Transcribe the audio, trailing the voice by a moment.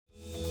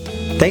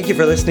Thank you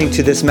for listening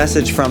to this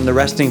message from The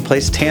Resting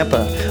Place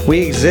Tampa. We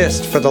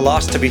exist for the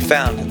lost to be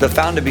found, the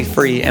found to be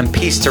free, and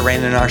peace to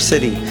reign in our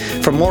city.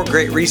 For more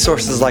great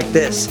resources like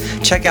this,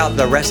 check out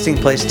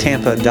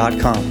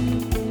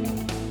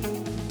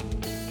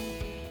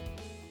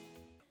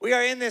therestingplacetampa.com. We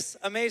are in this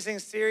amazing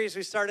series.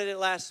 We started it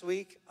last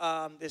week,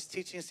 this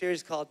teaching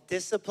series called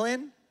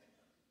DISCIPLINE.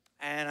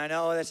 And I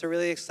know that's a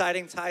really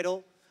exciting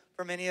title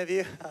for many of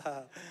you,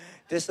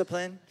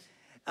 DISCIPLINE.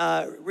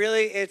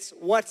 Really, it's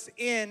what's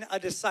in a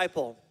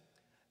disciple.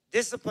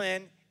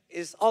 Discipline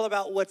is all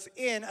about what's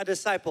in a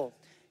disciple.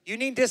 You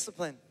need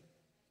discipline,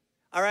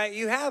 all right?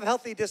 You have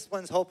healthy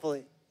disciplines,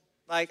 hopefully.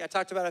 Like I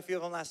talked about a few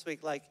of them last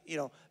week, like,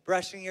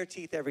 brushing your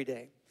teeth every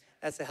day.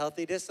 That's a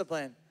healthy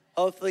discipline.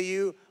 Hopefully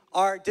you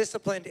are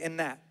disciplined in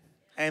that,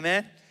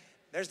 amen?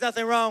 There's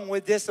nothing wrong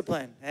with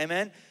discipline,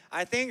 amen?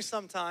 I think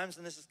sometimes,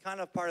 and this is kind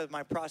of part of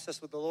my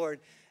process with the Lord,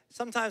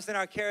 sometimes in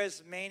our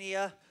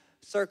charismania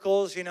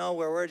circles, where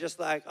we're just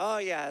like, oh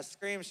yeah,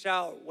 scream,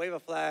 shout, wave a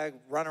flag,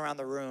 run around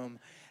the room.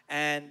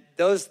 And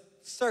those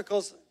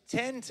circles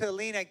tend to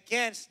lean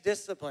against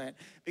discipline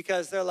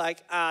because they're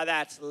like,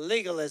 that's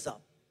legalism.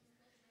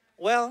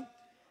 Well,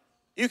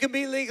 you can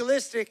be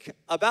legalistic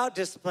about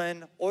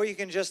discipline or you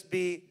can just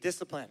be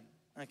disciplined,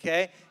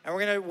 okay? And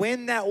we're going to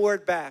win that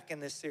word back in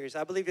this series.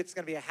 I believe it's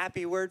going to be a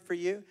happy word for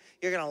you.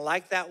 You're going to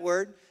like that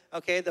word.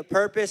 Okay, the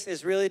purpose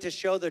is really to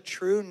show the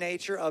true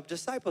nature of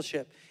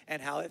discipleship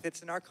and how it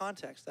fits in our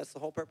context. That's the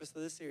whole purpose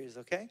of this series,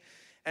 okay?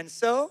 And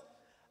so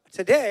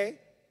today,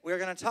 we're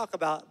going to talk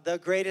about the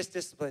greatest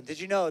discipline. Did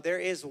you know there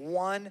is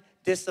one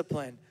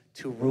discipline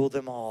to rule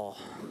them all?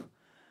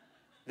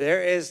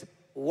 There is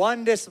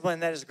one discipline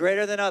that is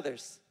greater than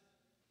others.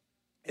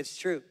 It's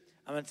true.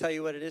 I'm going to tell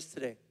you what it is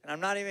today. And I'm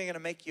not even going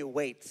to make you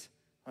wait.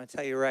 I'm going to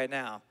tell you right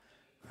now,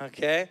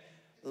 okay?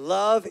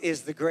 Love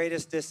is the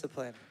greatest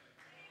discipline.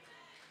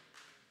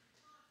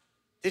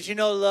 Did you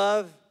know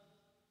love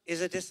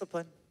is a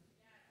discipline?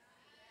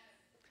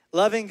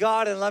 Loving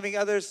God and loving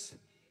others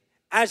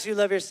as you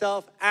love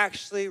yourself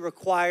actually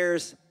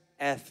requires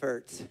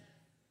effort.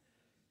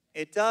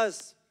 It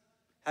does.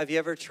 Have you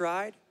ever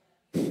tried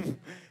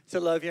to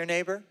love your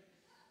neighbor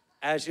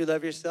as you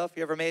love yourself?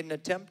 You ever made an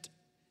attempt?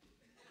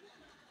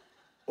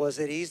 Was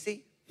it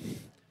easy?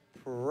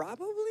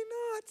 Probably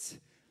not.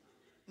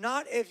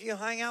 Not if you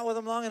hang out with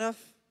them long enough,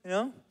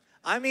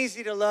 I'm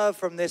easy to love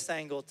from this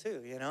angle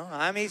too,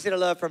 I'm easy to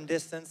love from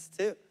distance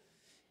too.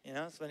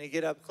 It's when you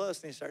get up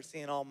close and you start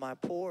seeing all my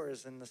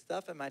pores and the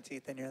stuff in my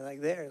teeth and you're like,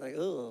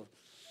 ooh,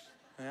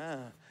 yeah.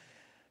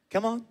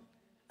 Come on.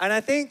 And I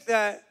think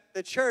that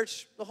the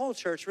whole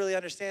church really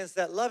understands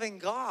that loving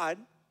God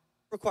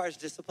requires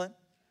discipline.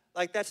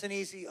 Like that's an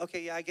easy,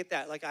 okay, yeah, I get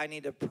that. Like I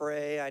need to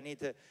pray, I need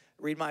to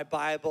read my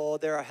Bible.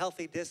 There are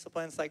healthy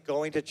disciplines like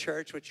going to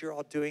church, which you're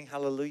all doing,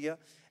 hallelujah.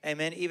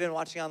 Amen. Even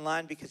watching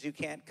online because you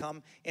can't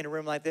come in a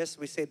room like this.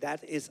 We say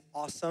that is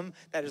awesome.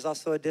 That is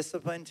also a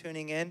discipline,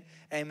 tuning in.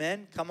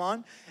 Amen. Come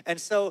on. And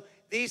so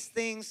these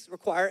things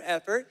require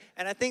effort.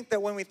 And I think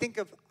that when we think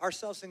of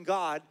ourselves in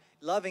God,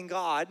 loving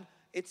God,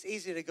 it's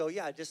easy to go,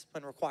 yeah,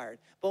 discipline required.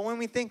 But when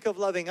we think of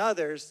loving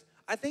others,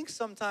 I think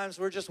sometimes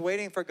we're just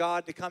waiting for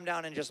God to come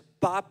down and just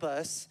bop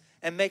us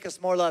and make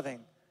us more loving.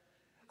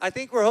 I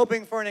think we're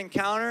hoping for an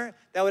encounter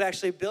that would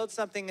actually build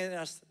something in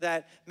us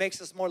that makes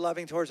us more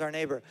loving towards our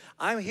neighbor.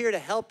 I'm here to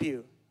help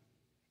you.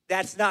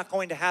 That's not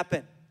going to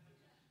happen.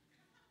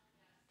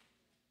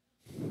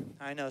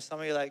 I know some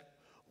of you are like,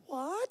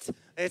 what?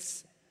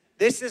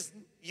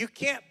 You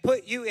can't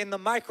put you in the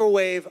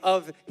microwave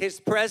of his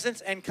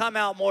presence and come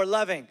out more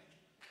loving.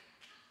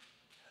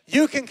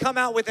 You can come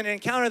out with an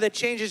encounter that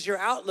changes your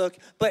outlook,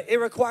 but it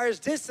requires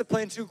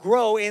discipline to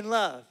grow in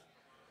love.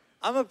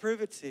 I'm going to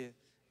prove it to you.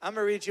 I'm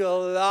going to read you a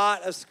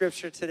lot of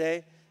scripture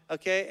today,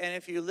 okay? And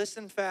if you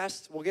listen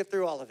fast, we'll get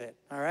through all of it,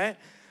 all right?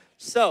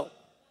 So,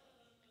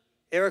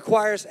 it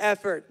requires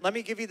effort. Let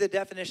me give you the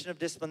definition of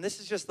discipline.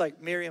 This is just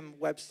like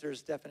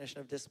Merriam-Webster's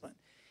definition of discipline.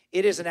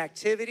 It is an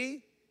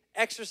activity,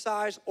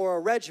 exercise, or a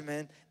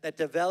regimen that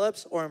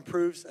develops or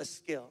improves a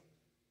skill.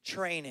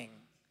 Training,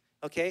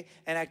 okay?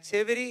 An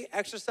activity,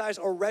 exercise,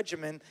 or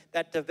regimen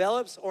that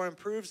develops or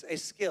improves a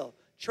skill.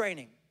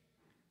 Training,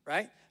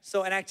 right?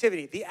 So an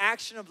activity, the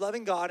action of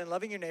loving God and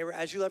loving your neighbor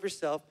as you love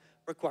yourself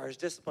requires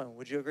discipline.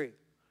 Would you agree?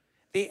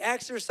 The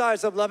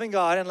exercise of loving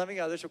God and loving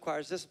others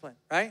requires discipline,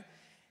 right?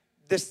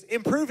 This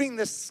improving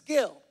the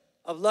skill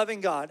of loving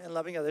God and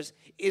loving others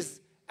is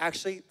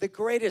actually the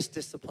greatest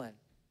discipline.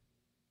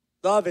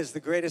 Love is the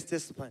greatest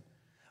discipline.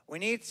 We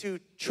need to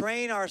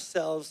train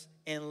ourselves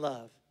in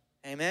love.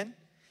 Amen?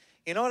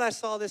 You know what I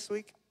saw this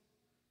week?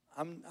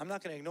 I'm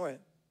not going to ignore it.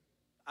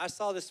 I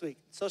saw this week,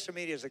 social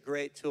media is a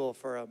great tool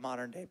for a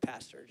modern day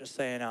pastor, just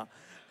so you know.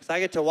 Because I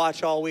get to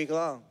watch all week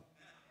long.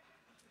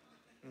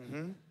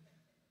 And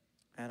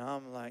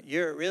I'm like,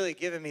 you're really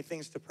giving me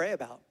things to pray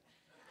about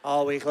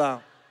all week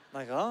long.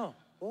 I'm like,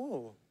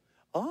 whoa.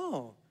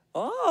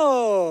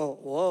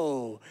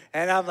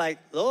 And I'm like,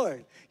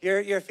 Lord,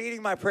 you're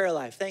feeding my prayer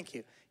life. Thank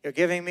you. You're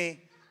giving me,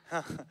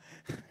 you're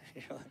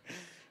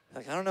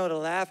like, I don't know to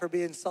laugh or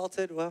be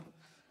insulted. Well,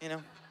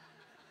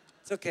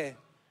 It's okay.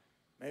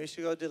 Maybe we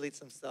should go delete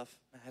some stuff.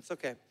 It's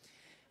okay.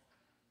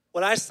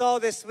 What I saw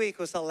this week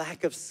was a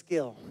lack of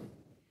skill.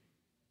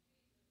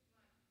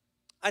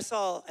 I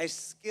saw a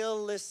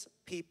skillless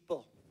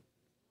people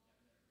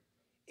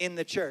in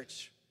the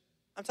church.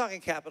 I'm talking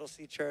capital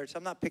C church.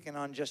 I'm not picking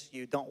on just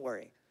you. Don't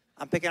worry.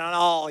 I'm picking on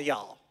all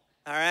y'all.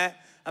 All right?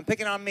 I'm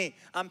picking on me.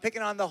 I'm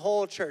picking on the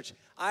whole church.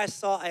 I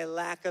saw a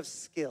lack of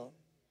skill.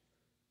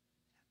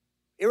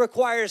 It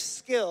requires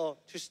skill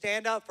to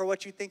stand up for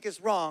what you think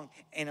is wrong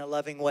in a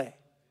loving way.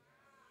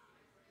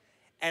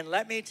 And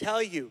let me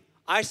tell you,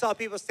 I saw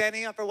people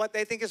standing up for what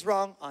they think is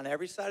wrong on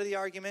every side of the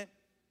argument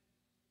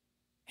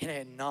in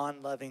a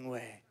non-loving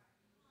way.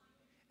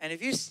 And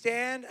if you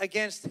stand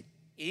against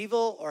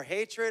evil or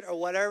hatred or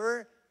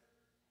whatever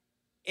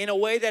in a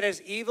way that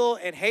is evil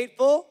and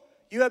hateful,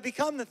 you have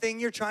become the thing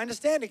you're trying to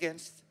stand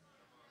against.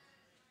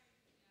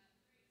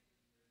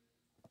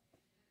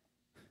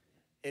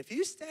 If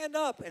you stand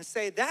up and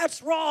say,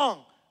 that's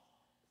wrong,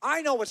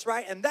 I know what's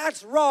right, and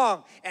that's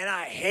wrong, and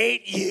I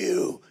hate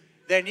you,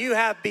 then you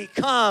have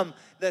become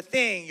the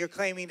thing you're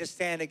claiming to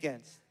stand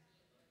against.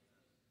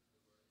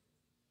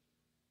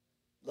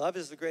 Love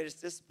is the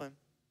greatest discipline,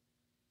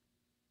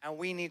 and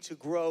we need to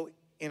grow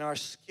in our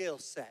skill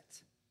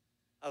set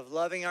of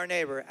loving our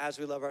neighbor as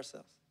we love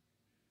ourselves.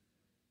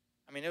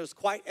 I mean, it was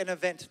quite an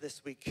event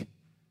this week.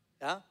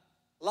 Yeah?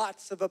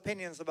 Lots of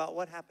opinions about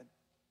what happened.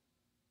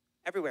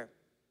 Everywhere.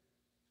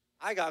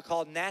 I got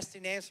called nasty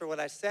names for what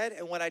I said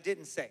and what I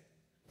didn't say.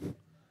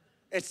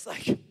 It's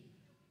like,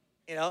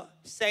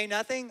 say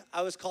nothing,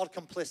 I was called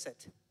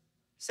complicit.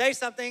 Say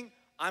something,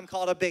 I'm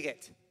called a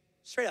bigot.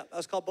 Straight up, I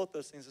was called both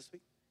those things this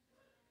week.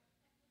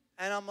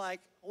 And I'm like,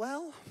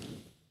 well,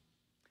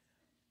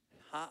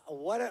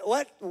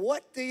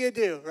 what do you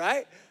do,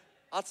 right?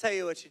 I'll tell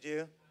you what you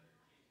do.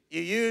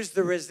 You use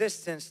the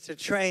resistance to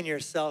train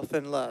yourself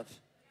in love.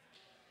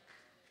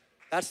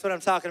 That's what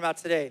I'm talking about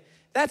today.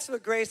 That's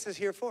what grace is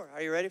here for.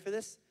 Are you ready for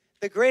this?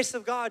 The grace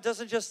of God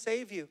doesn't just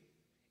save you.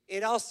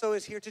 It also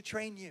is here to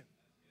train you.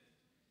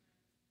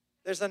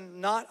 There's a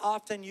not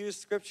often used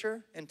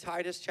scripture in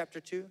Titus chapter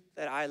 2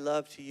 that I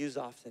love to use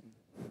often.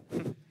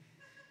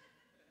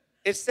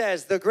 It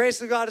says, the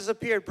grace of God has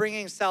appeared,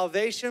 bringing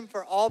salvation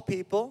for all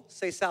people.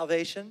 Say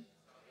salvation.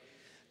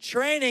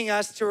 Training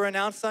us to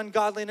renounce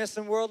ungodliness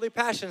and worldly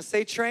passions.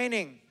 Say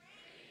training.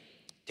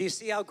 Do you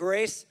see how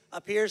grace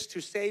appears to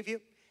save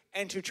you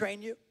and to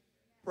train you?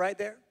 Right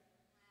there.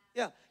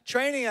 Yeah.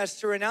 Training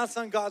us to renounce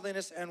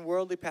ungodliness and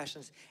worldly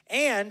passions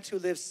and to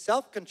live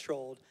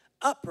self-controlled,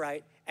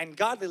 upright, and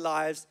godly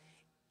lives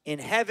in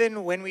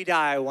heaven when we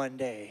die one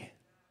day.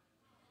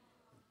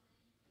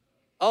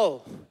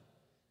 Oh,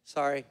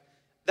 sorry.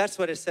 That's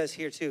what it says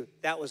here too.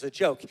 That was a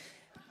joke.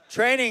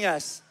 Training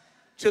us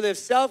to live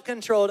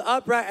self-controlled,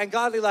 upright, and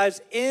godly lives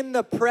in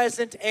the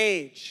present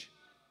age.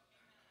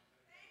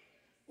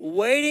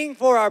 Waiting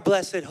for our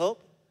blessed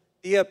hope,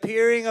 the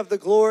appearing of the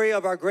glory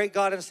of our great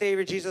God and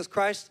Savior, Jesus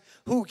Christ,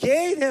 who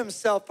gave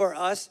himself for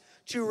us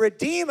to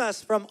redeem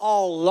us from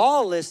all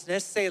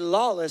lawlessness, say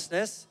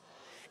lawlessness,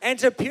 and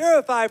to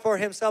purify for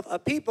himself a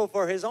people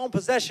for his own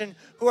possession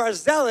who are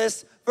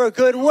zealous for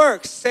good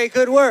works, say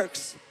good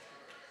works.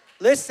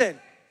 Listen,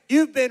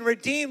 you've been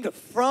redeemed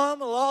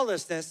from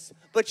lawlessness,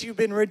 but you've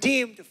been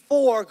redeemed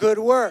for good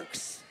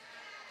works.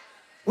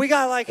 We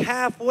got like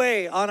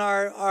halfway on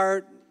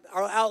our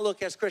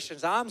outlook as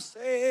Christians. I'm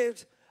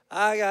saved.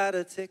 I got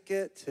a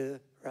ticket to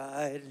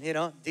ride.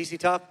 DC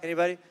talk,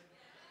 anybody?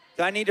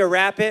 Do I need to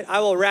rap it? I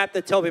will rap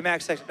the Toby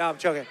Mac section. No, I'm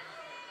joking.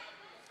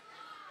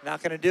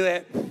 Not going to do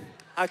it.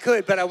 I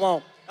could, but I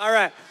won't. All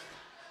right.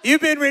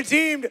 You've been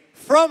redeemed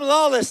from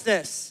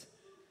lawlessness,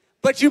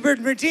 but you've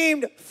been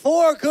redeemed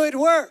for good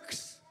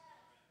works.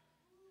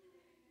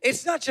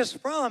 It's not just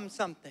from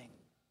something.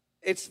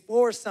 It's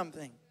for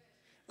something.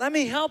 Let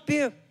me help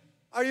you.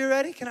 Are you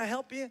ready? Can I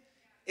help you?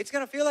 It's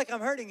going to feel like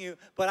I'm hurting you,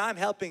 but I'm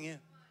helping you.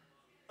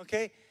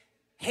 Okay?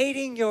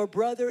 Hating your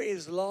brother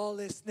is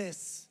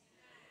lawlessness.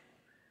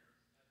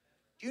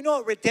 Do you know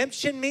what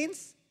redemption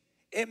means?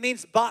 It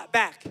means bought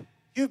back.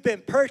 You've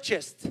been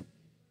purchased.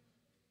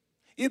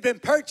 You've been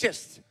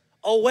purchased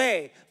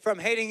away from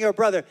hating your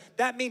brother.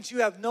 That means you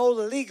have no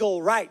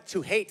legal right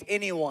to hate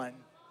anyone.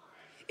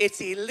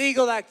 It's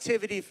illegal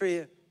activity for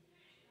you.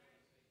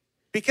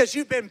 Because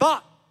you've been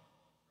bought.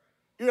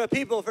 You're a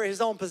people for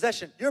his own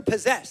possession. You're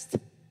possessed.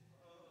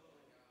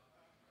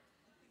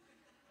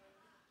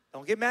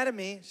 Don't get mad at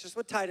me. It's just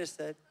what Titus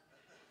said.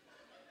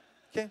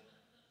 Okay?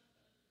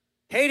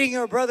 Hating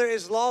your brother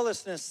is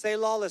lawlessness. Say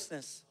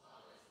lawlessness.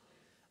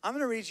 I'm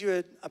going to read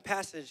you a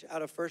passage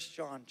out of 1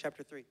 John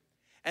chapter 3.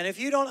 And if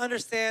you don't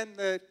understand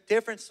the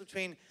difference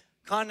between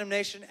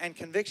condemnation and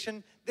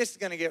conviction, this is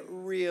going to get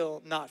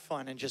real not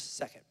fun in just a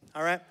second.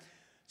 All right?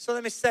 So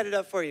let me set it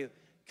up for you.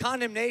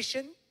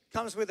 Condemnation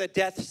comes with a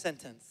death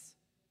sentence.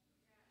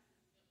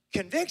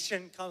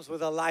 Conviction comes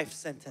with a life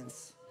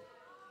sentence.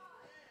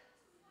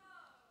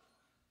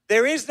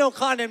 There is no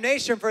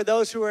condemnation for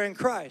those who are in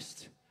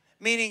Christ,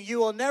 meaning you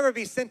will never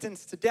be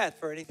sentenced to death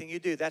for anything you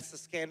do. That's the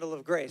scandal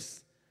of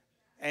grace.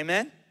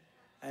 Amen?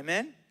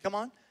 Amen? Come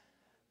on.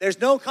 There's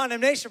no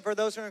condemnation for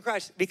those who are in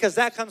Christ because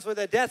that comes with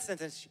a death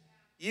sentence.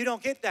 You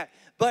don't get that.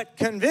 But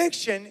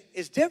conviction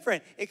is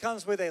different. It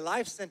comes with a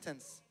life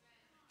sentence.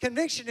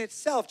 Conviction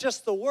itself,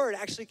 just the word,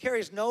 actually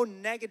carries no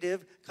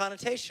negative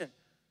connotation.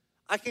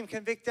 I can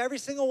convict every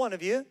single one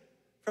of you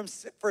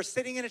for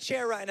sitting in a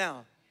chair right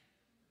now.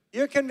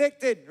 You're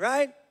convicted,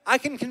 right? I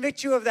can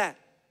convict you of that.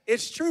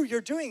 It's true,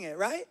 you're doing it,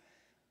 right?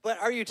 But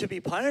are you to be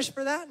punished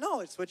for that? No,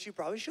 it's what you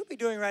probably should be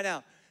doing right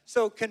now.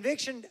 So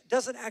conviction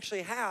doesn't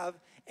actually have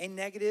a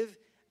negative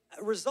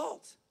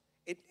result.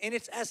 In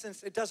its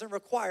essence, it doesn't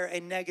require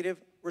a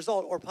negative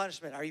result or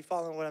punishment. Are you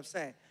following what I'm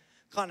saying?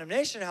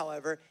 Condemnation,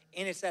 however,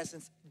 in its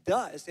essence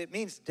does. It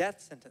means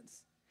death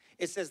sentence.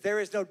 It says there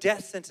is no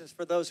death sentence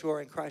for those who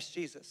are in Christ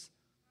Jesus.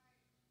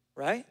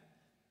 Right?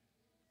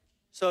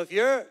 So if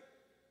you're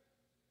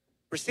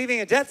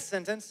receiving a death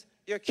sentence,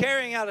 you're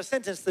carrying out a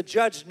sentence the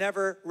judge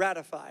never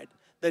ratified.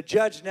 The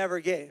judge never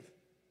gave.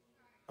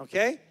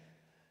 Okay?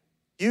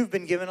 You've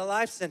been given a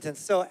life sentence.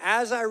 So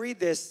as I read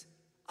this,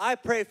 I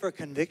pray for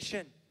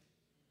conviction.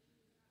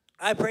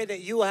 I pray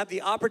that you will have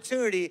the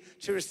opportunity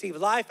to receive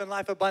life and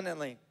life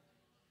abundantly.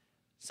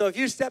 So if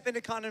you step into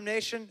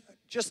condemnation,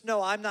 just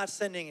know I'm not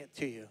sending it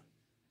to you.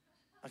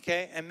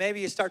 Okay? And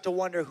maybe you start to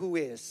wonder who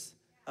is.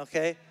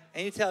 Okay?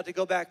 And you tell it to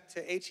go back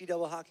to HE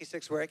double hockey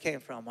sticks where it came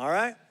from. All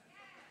right?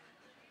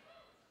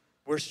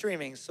 We're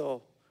streaming,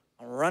 so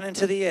I'm running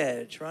to the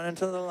edge, running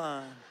to the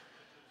line.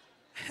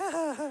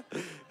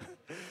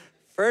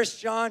 1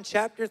 John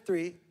chapter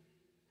 3,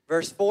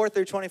 verse 4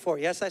 through 24.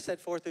 Yes, I said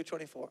 4 through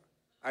 24.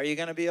 Are you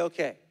going to be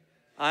okay?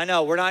 I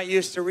know, we're not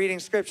used to reading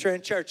scripture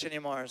in church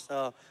anymore,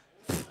 so.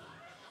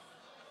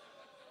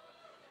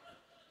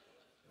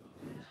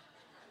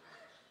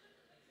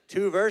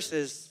 Two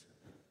verses.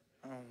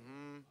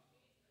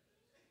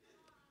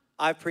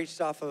 I've preached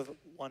off of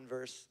one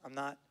verse. I'm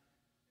not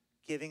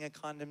giving a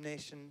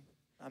condemnation.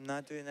 I'm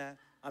not doing that.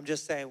 I'm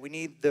just saying we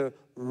need the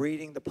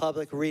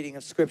public reading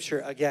of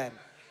Scripture again.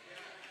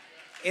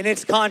 In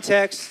its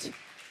context,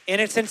 in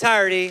its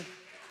entirety.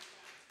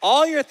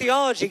 All your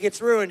theology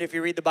gets ruined if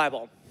you read the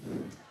Bible.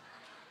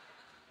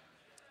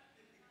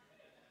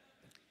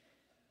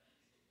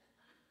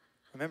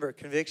 Remember,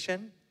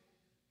 conviction,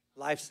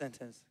 life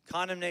sentence.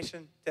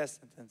 Condemnation, death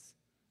sentence.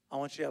 I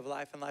want you to have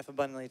life and life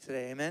abundantly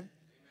today. Amen?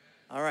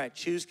 All right,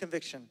 choose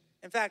conviction.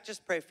 In fact,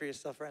 just pray for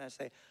yourself right now.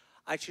 Say,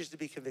 I choose to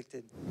be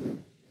convicted.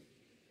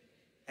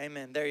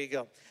 Amen. There you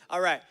go.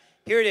 All right,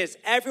 here it is.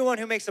 Everyone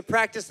who makes a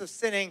practice of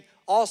sinning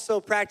also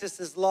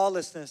practices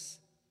lawlessness.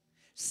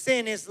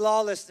 Sin is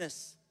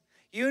lawlessness.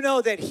 You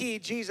know that he,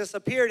 Jesus,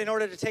 appeared in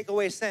order to take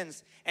away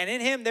sins, and in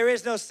him there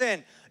is no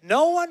sin.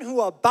 No one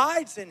who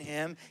abides in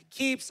him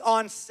keeps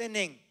on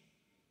sinning.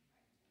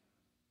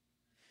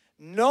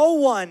 No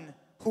one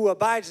who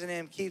abides in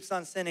him keeps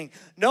on sinning.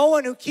 No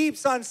one who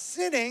keeps on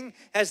sinning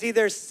has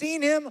either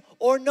seen him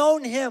or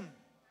known him.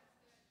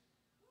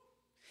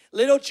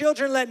 Little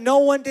children, let no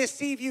one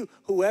deceive you.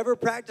 Whoever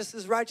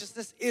practices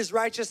righteousness is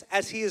righteous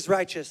as he is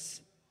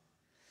righteous.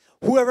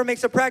 Whoever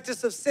makes a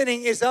practice of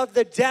sinning is of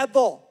the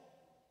devil.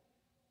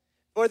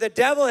 For the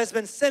devil has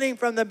been sinning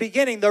from the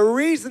beginning. The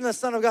reason the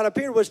Son of God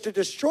appeared was to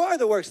destroy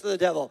the works of the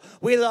devil.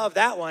 We love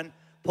that one.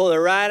 Pull it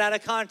right out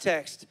of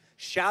context.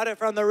 Shout it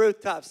from the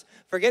rooftops.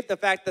 Forget the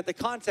fact that the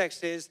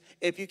context is,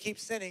 if you keep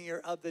sinning, you're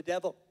of the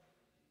devil.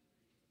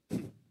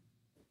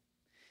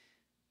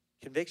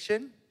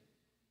 Conviction,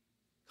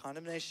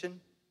 condemnation,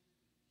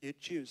 you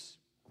choose.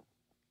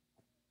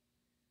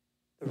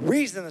 The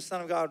reason the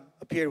Son of God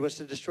appeared was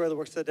to destroy the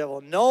works of the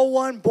devil. No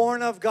one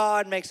born of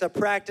God makes a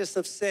practice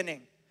of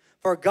sinning,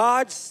 for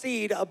God's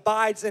seed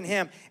abides in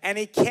him, and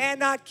he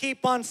cannot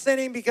keep on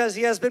sinning because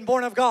he has been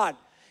born of God.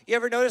 You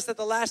ever notice that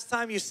the last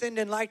time you sinned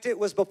and liked it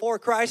was before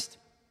Christ?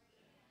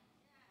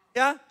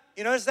 Yeah?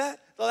 You notice that?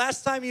 The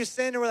last time you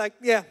sinned and were like,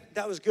 yeah,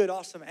 that was good,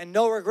 awesome, and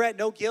no regret,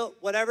 no guilt,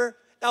 whatever,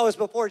 that was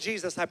before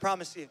Jesus, I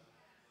promise you.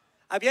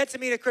 I've yet to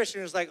meet a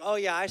Christian who's like, oh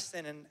yeah, I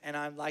sin and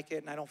I like it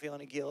and I don't feel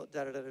any guilt,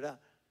 da-da-da-da-da.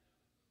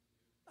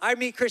 I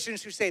meet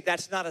Christians who say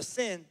that's not a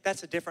sin,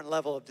 that's a different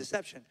level of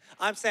deception.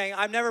 I'm saying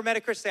I've never met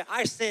a Christian say,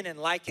 I sin and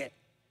like it.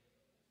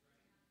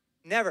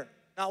 Never,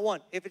 not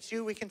one. If it's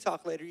you, we can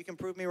talk later. You can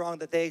prove me wrong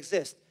that they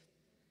exist.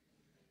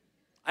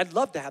 I'd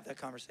love to have that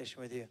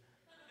conversation with you.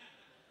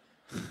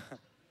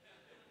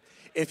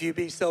 If you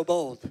be so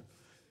bold.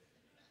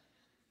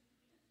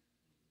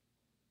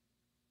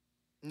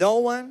 No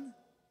one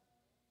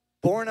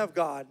born of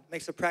God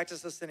makes a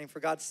practice of sinning, for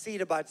God's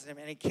seed abides in him,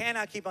 and he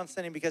cannot keep on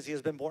sinning because he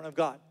has been born of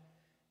God.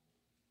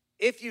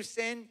 If you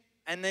sin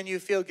and then you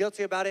feel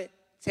guilty about it,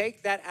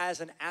 take that as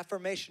an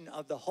affirmation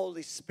of the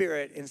Holy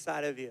Spirit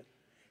inside of you.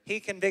 He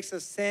convicts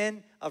of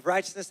sin, of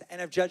righteousness,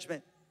 and of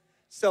judgment.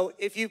 So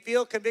if you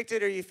feel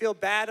convicted or you feel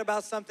bad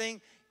about something,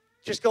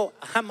 just go,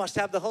 I must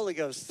have the Holy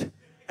Ghost.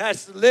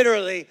 That's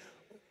literally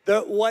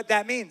what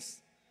that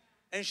means.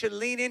 And you should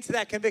lean into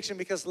that conviction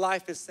because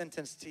life is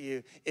sentenced to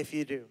you if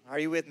you do. Are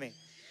you with me?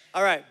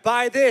 All right.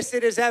 By this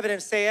it is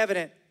evident. Say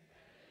evident.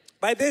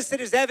 By this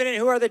it is evident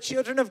who are the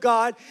children of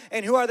God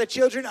and who are the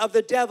children of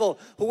the devil.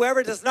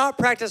 Whoever does not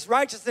practice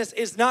righteousness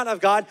is not of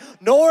God,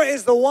 nor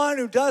is the one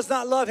who does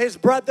not love his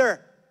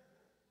brother.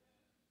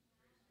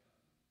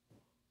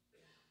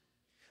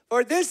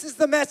 For this is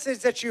the message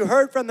that you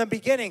heard from the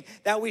beginning,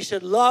 that we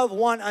should love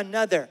one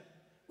another.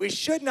 We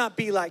should not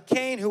be like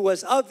Cain, who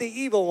was of the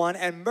evil one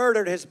and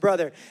murdered his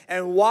brother.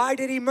 And why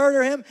did he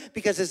murder him?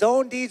 Because his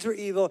own deeds were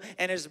evil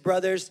and his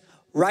brother's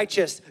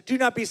righteous. Do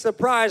not be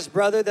surprised,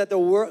 brothers, that the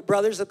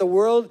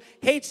world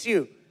hates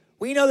you.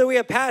 We know that we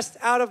have passed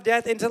out of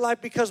death into life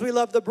because we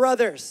love the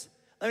brothers.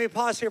 Let me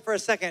pause here for a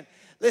second.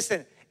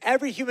 Listen,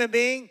 every human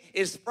being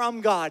is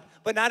from God,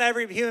 but not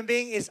every human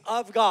being is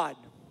of God.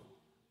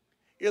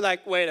 You're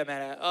like, wait a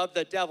minute, of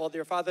the devil,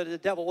 your father the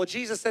devil. Well,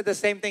 Jesus said the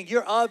same thing.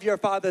 You're of your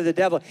father the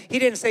devil. He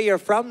didn't say you're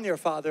from your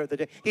father the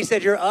devil. He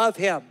said you're of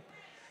him.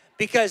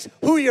 Because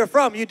who you're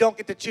from, you don't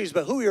get to choose,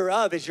 but who you're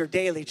of is your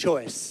daily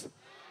choice.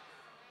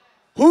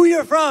 Who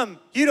you're from,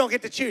 you don't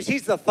get to choose.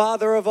 He's the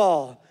Father of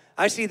all.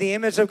 I see the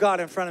image of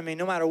God in front of me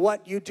no matter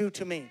what you do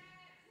to me.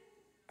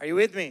 Are you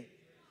with me?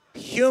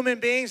 Human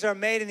beings are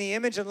made in the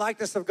image and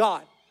likeness of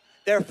God.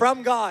 They're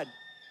from God.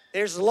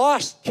 There's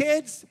lost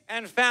kids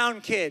and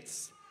found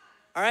kids.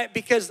 All right?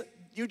 Because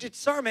you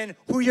determine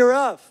who you're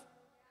of.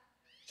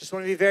 Just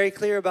want to be very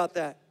clear about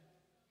that.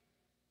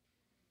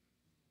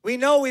 We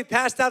know we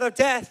passed out of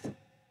death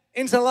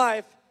into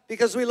life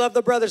because we love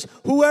the brothers.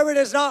 Whoever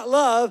does not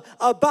love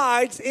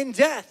abides in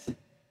death.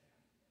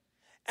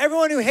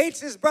 Everyone who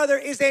hates his brother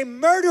is a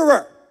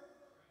murderer.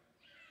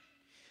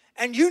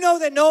 And you know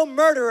that no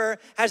murderer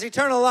has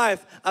eternal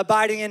life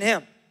abiding in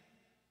him.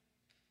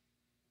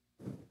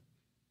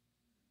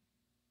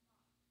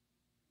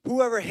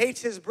 Whoever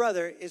hates his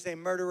brother is a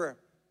murderer.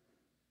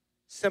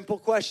 Simple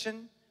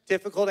question,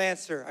 difficult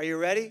answer. Are you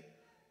ready?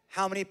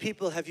 How many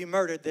people have you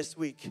murdered this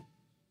week?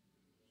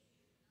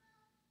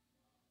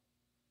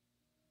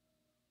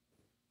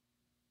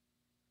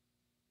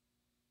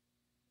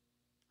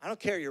 I don't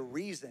care your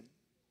reason.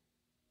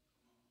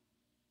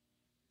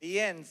 The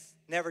ends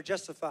never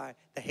justify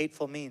the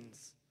hateful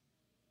means.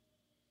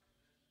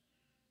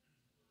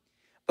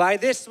 By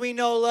this we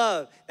know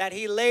love, that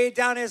he laid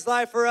down his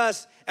life for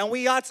us, and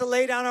we ought to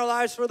lay down our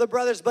lives for the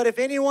brothers. But if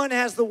anyone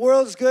has the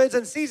world's goods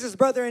and sees his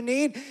brother in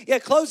need,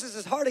 yet closes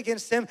his heart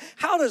against him,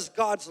 how does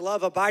God's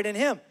love abide in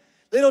him?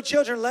 Little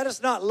children, let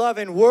us not love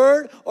in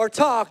word or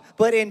talk,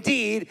 but in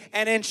deed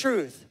and in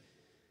truth.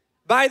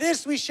 By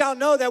this we shall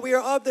know that we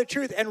are of the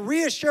truth and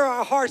reassure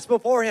our hearts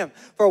before him.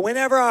 For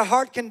whenever our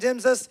heart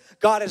condemns us,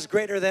 God is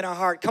greater than our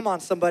heart. Come on,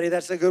 somebody,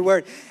 that's a good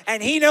word.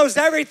 And he knows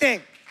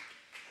everything.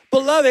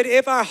 Beloved,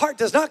 if our heart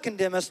does not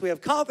condemn us, we have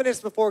confidence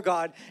before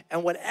God,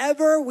 and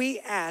whatever we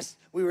ask,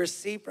 we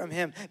receive from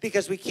him,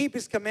 because we keep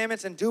his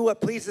commandments and do what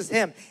pleases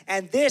him.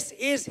 And this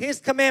is his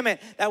commandment,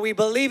 that we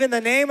believe in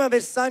the name of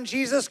his Son,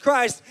 Jesus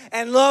Christ,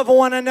 and love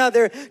one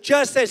another,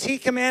 just as he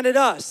commanded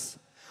us.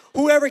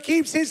 Whoever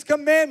keeps his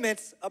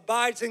commandments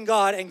abides in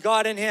God and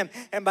God in him.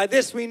 And by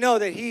this we know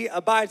that he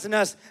abides in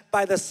us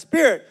by the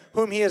Spirit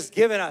whom he has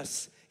given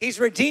us. He's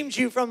redeemed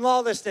you from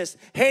lawlessness.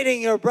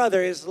 Hating your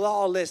brother is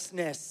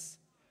lawlessness.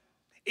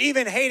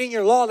 Even hating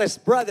your lawless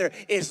brother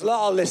is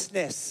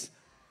lawlessness.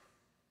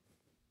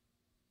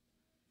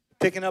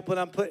 Picking up what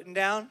I'm putting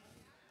down?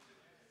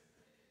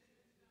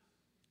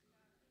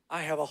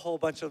 I have a whole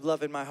bunch of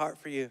love in my heart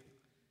for you.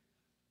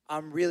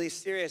 I'm really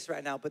serious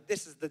right now, but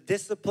this is the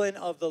discipline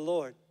of the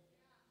Lord.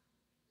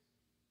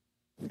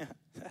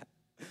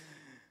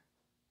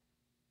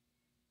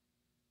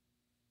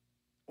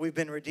 We've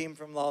been redeemed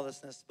from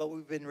lawlessness, but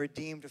we've been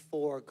redeemed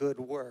for good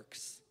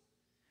works.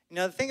 You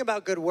know, the thing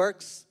about good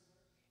works,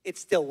 it's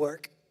still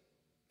work.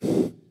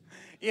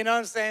 You know what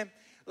I'm saying?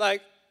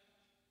 Like,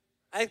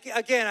 I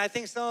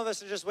think some of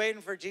us are just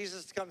waiting for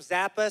Jesus to come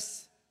zap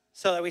us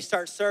so that we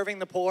start serving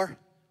the poor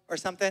or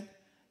something.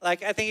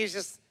 Like, I think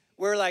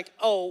we're like,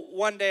 oh,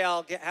 one day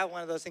I'll have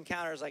one of those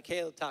encounters like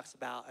Caleb talks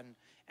about,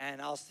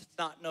 and I'll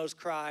snot nose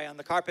cry on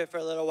the carpet for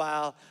a little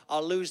while.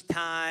 I'll lose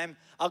time.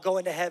 I'll go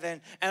into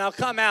heaven, and I'll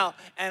come out,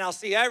 and I'll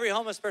see every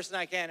homeless person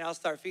I can, and I'll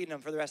start feeding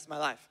them for the rest of my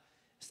life.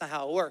 It's not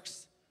how it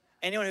works.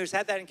 Anyone who's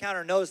had that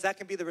encounter knows that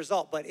can be the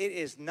result, but it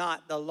is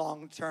not the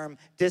long-term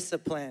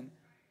discipline.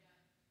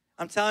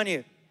 I'm telling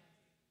you,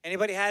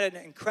 anybody had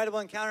an incredible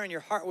encounter and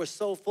your heart was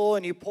so full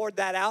and you poured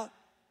that out,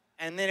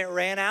 and then it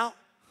ran out?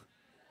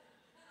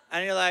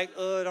 And you're like,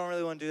 oh, I don't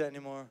really want to do that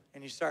anymore.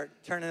 And you start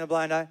turning a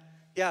blind eye.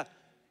 Yeah,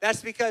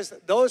 that's because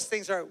those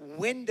things are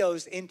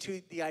windows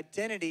into the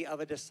identity of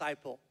a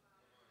disciple.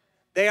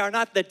 They are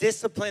not the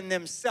discipline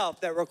themselves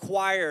that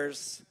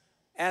requires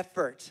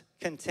effort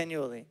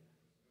continually.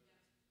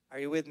 Are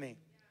you with me?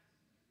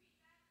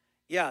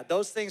 Yeah,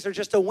 those things are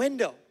just a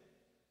window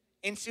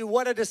into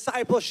what a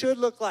disciple should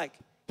look like.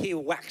 He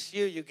whacks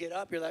you, you get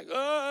up, you're like,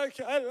 oh,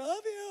 I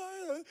love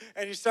you.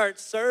 And you start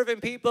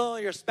serving people,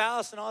 your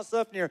spouse and all that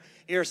stuff, and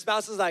your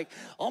spouse is like,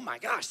 oh my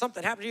gosh,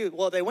 something happened to you.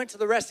 Well, they went to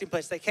the resting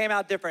place. They came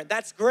out different.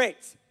 That's great.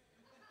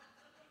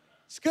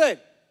 It's good.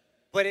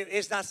 but it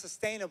is not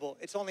sustainable.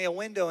 It's only a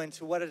window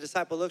into what a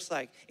disciple looks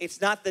like.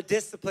 It's not the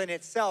discipline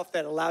itself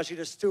that allows you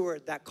to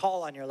steward that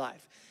call on your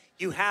life.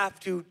 You have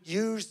to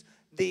use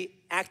the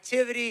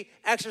activity,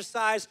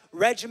 exercise,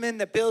 regimen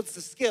that builds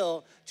the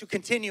skill to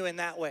continue in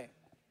that way.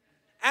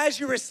 As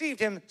you received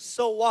him,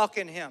 so walk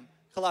in him.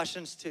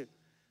 Colossians 2.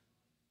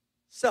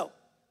 So,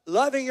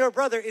 loving your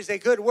brother is a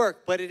good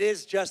work, but it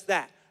is just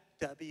that.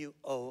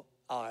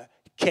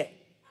 W-O-R-K.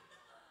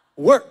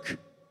 Work.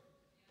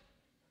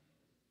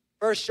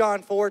 1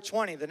 John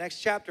 4:20, the next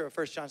chapter of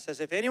 1 John says,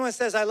 if anyone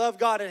says, I love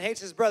God and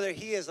hates his brother,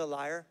 he is a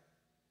liar.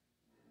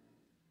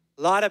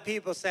 A lot of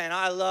people saying,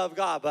 I love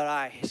God, but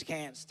I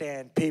can't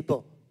stand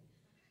people.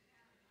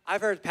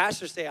 I've heard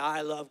pastors say,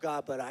 I love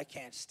God, but I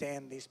can't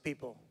stand these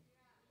people.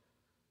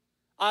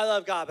 I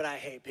love God, but I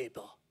hate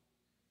people.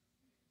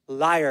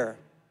 Liar.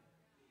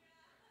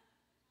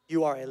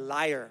 You are a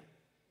liar.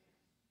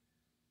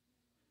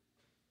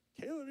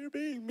 Caleb, you're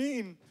being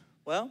mean.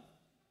 Well,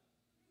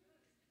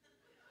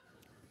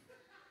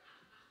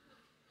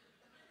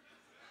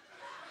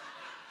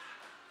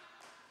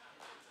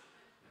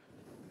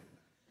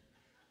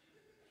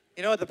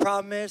 you know what the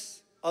problem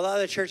is? A lot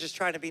of the church is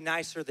trying to be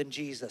nicer than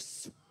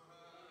Jesus.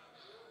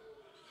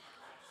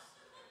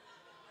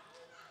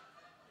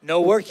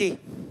 No worky.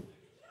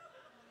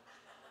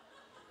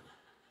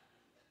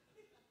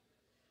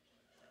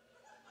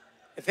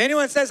 If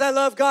anyone says, I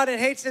love God and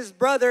hates his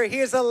brother, he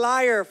is a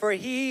liar. For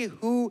he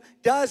who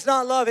does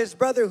not love his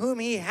brother whom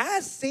he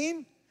has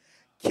seen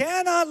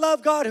cannot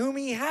love God whom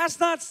he has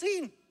not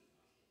seen.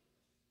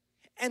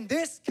 And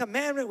this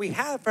commandment we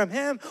have from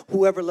him,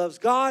 whoever loves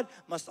God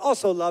must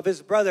also love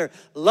his brother.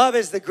 Love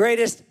is the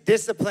greatest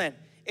discipline.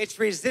 It's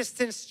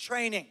resistance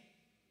training,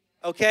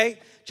 okay?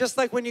 Just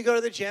like when you go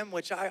to the gym,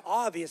 which I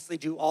obviously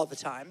do all the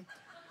time.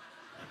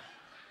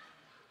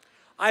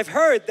 I've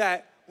heard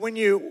that when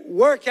you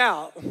work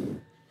out,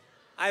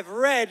 I've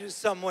read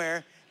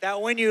somewhere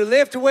that when you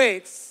lift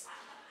weights,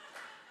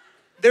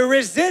 the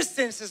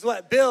resistance is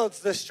what builds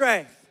the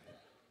strength.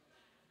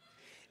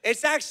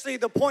 It's actually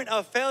the point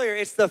of failure.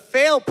 It's the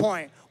fail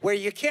point where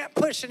you can't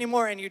push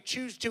anymore and you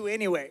choose to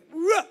anyway.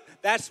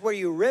 That's where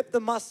you rip the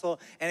muscle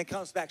and it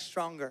comes back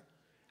stronger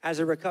as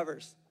it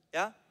recovers.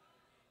 Yeah?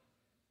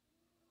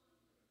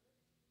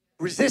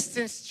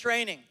 Resistance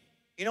training.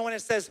 You know when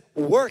it says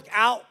work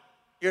out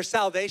your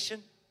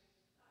salvation?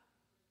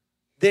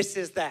 This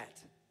is that.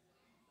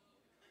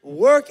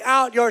 Work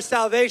out your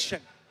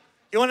salvation.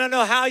 You want to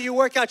know how you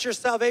work out your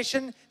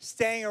salvation?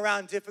 Staying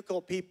around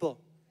difficult people.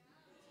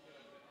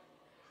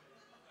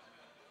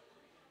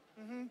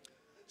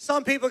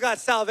 Some people got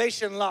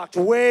salvation locked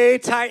way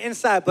tight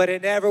inside, but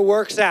it never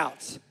works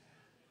out.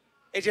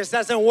 It just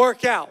doesn't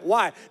work out.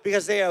 Why?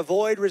 Because they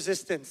avoid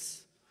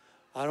resistance.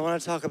 I don't want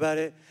to talk about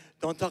it.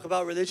 Don't talk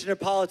about religion or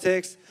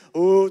politics.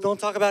 Ooh, don't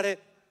talk about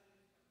it.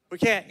 We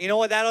can't. You know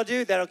what that'll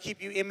do? That'll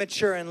keep you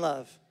immature in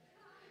love.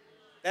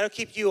 That'll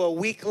keep you a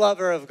weak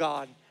lover of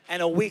God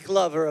and a weak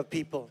lover of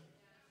people.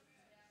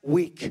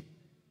 Weak.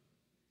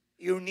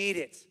 You need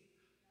it.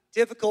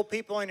 Difficult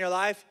people in your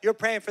life, you're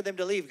praying for them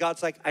to leave.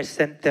 God's like, I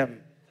sent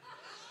them.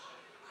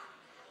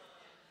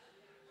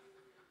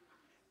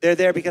 They're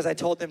there because I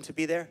told them to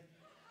be there.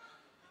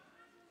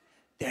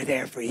 They're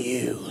there for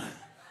you.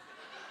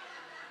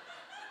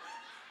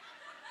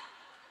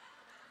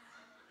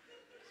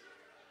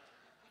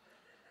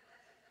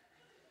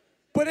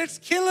 But it's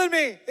killing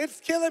me. It's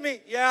killing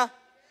me. Yeah.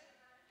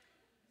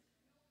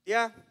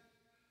 Yeah.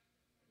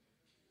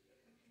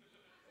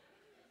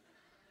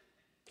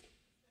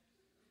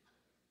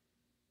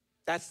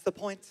 That's the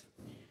point.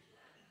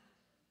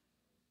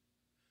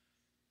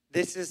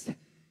 This is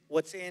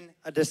what's in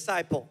a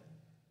disciple.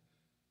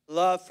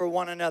 Love for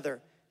one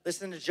another.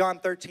 Listen to John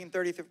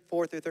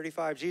 13:34 through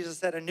 35. Jesus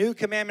said, a new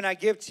commandment I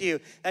give to you,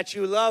 that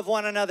you love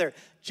one another.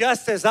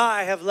 Just as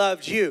I have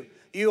loved you,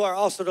 you are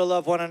also to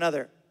love one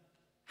another.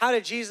 How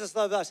did Jesus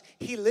love us?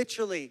 He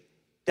literally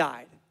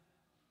died.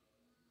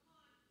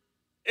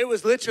 It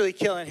was literally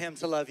killing him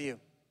to love you.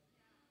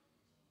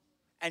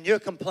 And you're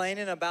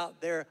complaining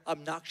about their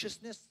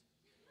obnoxiousness?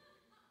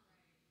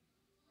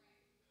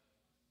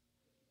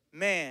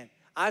 Man,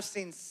 I've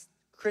seen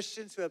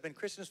Christians who have been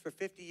Christians for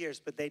 50 years,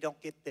 but they don't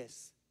get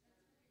this.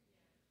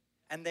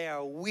 And they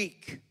are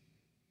weak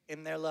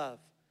in their love.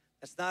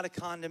 That's not a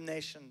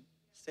condemnation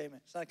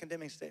statement. It's not a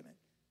condemning statement.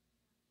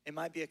 It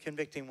might be a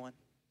convicting one.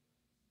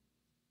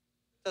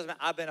 Doesn't matter.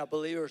 I've been a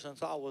believer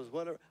since I was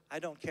whatever. I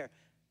don't care.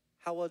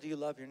 How well do you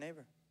love your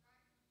neighbor?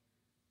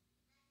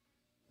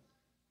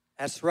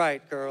 That's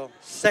right, girl.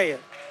 Say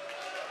it.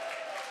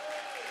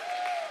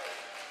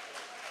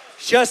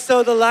 Just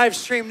so the live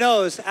stream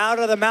knows, out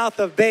of the mouth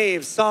of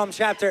babes, Psalm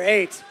chapter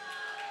 8.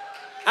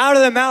 Out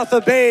of the mouth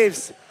of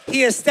babes,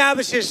 he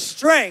establishes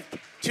strength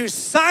to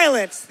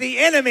silence the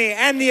enemy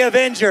and the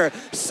avenger.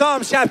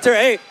 Psalm chapter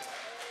 8.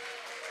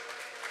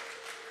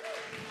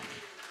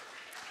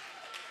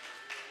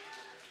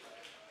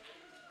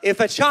 If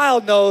a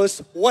child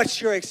knows, what's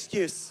your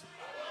excuse?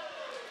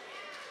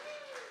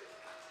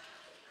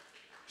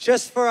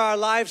 Just for our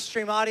live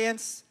stream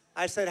audience,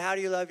 I said, how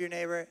do you love your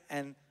neighbor?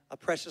 And A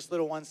precious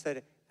little one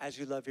said, as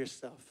you love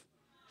yourself.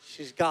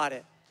 She's got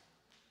it.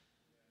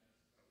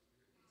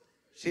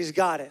 She's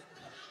got it.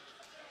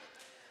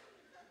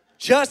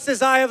 Just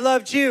as I have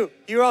loved you,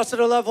 you're also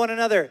to love one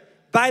another.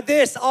 By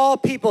this, all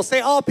people, say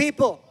all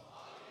people.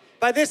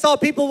 By this, all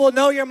people will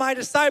know you're my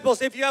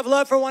disciples if you have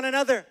love for one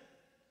another.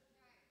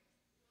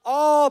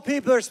 All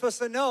people are supposed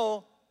to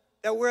know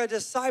that we're a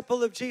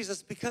disciple of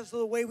Jesus because of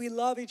the way we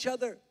love each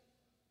other.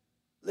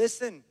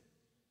 Listen,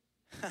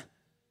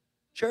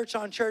 church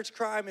on church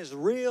crime is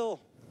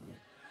real.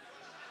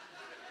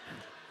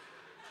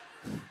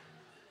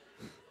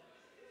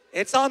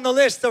 It's on the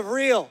list of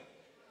real,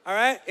 all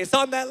right? It's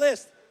on that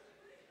list.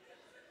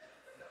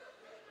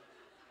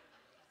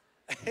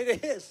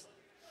 It is.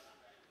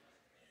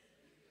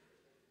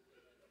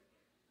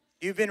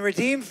 You've been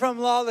redeemed from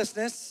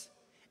lawlessness,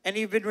 and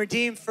you've been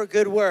redeemed for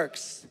good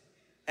works.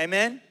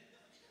 Amen?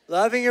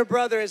 Loving your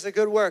brother is a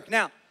good work.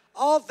 Now,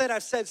 all that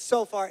I've said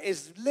so far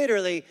is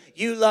literally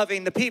you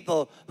loving the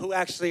people who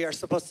actually are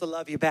supposed to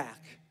love you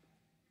back.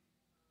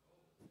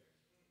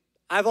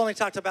 I've only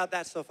talked about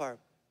that so far.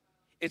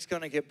 It's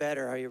going to get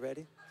better. Are you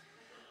ready?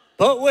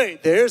 But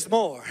wait, there's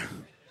more.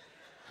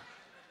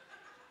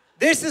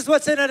 This is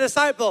what's in a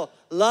disciple.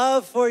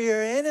 Love for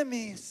your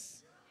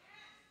enemies.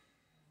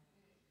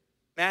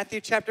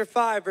 Matthew chapter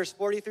 5, verse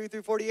 43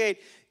 through 48.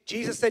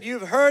 Jesus said,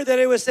 you've heard that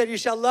it was said, you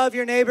shall love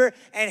your neighbor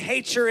and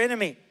hate your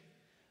enemy.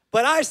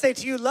 But I say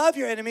to you, love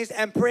your enemies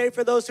and pray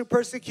for those who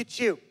persecute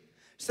you,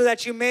 so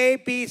that you may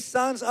be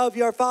sons of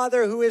your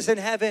Father who is in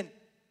heaven.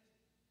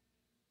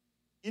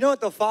 You know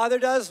what the Father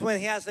does when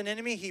he has an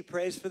enemy? He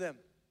prays for them.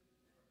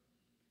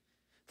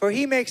 For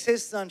he makes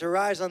his sun to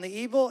rise on the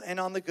evil and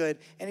on the good,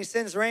 and he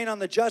sends rain on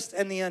the just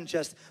and the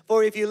unjust.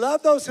 For if you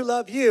love those who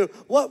love you,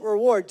 what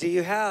reward do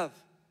you have?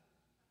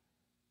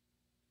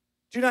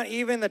 Do not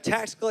even the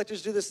tax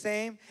collectors do the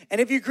same?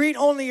 And if you greet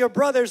only your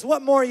brothers,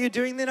 what more are you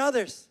doing than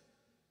others?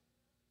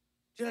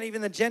 Do not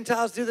even the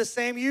Gentiles do the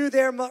same? You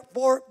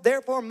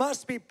therefore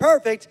must be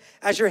perfect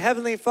as your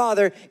heavenly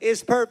Father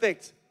is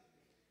perfect.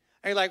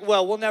 And you're like,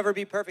 well, we'll never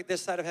be perfect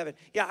this side of heaven.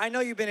 Yeah, I know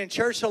you've been in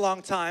church a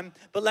long time,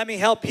 but let me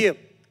help you,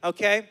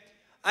 okay?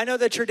 I know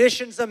the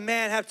traditions of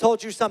man have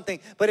told you something,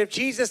 but if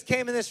Jesus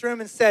came in this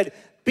room and said,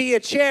 be a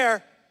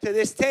chair to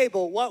this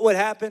table, what would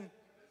happen?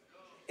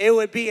 It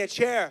would be a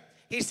chair.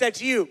 He said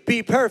to you,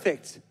 be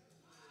perfect.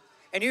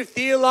 And you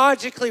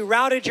theologically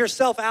routed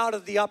yourself out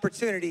of the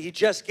opportunity he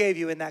just gave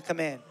you in that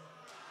command.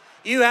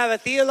 You have a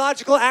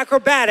theological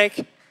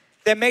acrobatic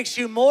that makes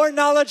you more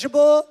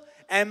knowledgeable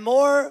and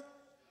more...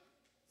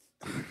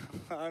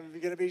 I'm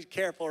going to be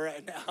careful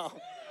right now.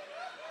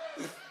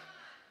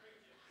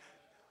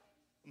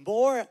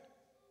 More.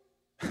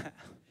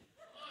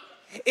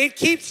 It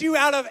keeps you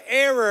out of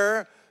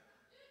error,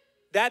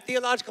 that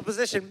theological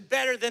position,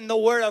 better than the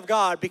Word of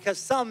God because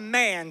some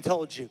man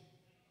told you.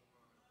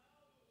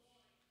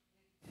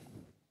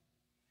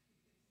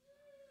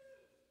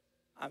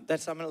 I'm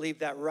going to leave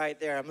that right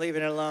there. I'm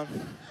leaving it alone.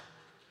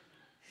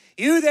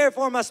 You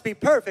therefore must be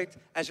perfect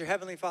as your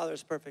heavenly Father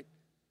is perfect.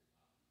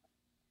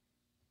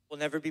 We'll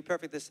never be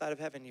perfect this side of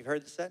heaven. You've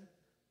heard this said?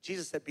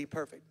 Jesus said, be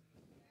perfect.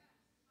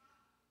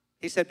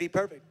 He said, be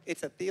perfect.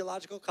 It's a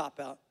theological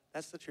cop-out.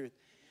 That's the truth.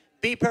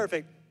 Be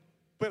perfect,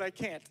 but I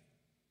can't.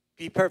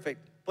 Be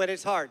perfect, but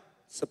it's hard.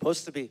 It's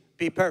supposed to be.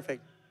 Be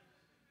perfect.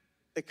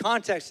 The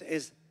context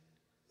is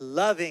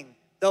loving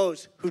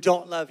those who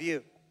don't love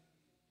you.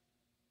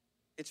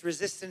 It's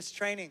resistance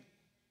training.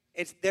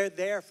 They're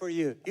there for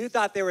you. You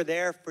thought they were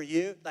there for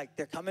you, like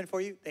they're coming for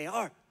you. They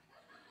are.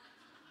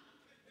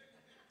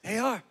 They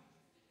are.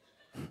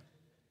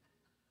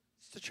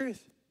 It's the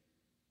truth.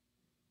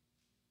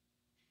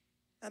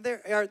 And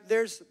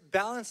there's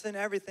balance in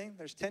everything.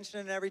 There's tension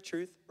in every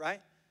truth,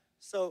 right?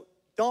 So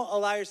don't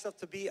allow yourself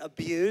to be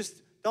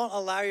abused. Don't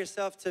allow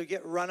yourself to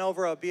get run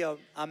over or be a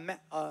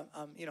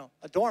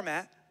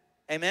doormat.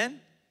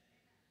 Amen?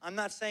 I'm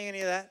not saying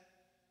any of that.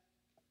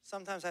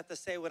 Sometimes I have to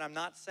say what I'm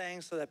not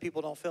saying so that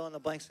people don't fill in the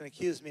blanks and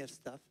accuse me of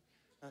stuff,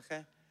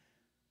 okay?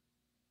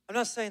 I'm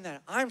not saying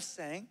that. I'm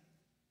saying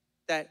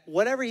that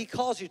whatever he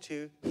calls you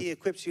to, he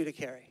equips you to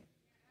carry.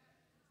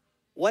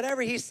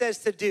 Whatever he says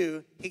to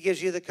do, he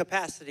gives you the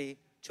capacity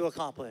to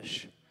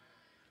accomplish.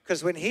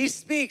 Because when he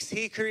speaks,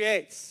 he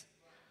creates.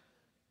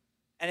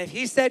 And if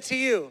he said to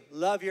you,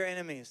 love your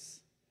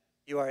enemies,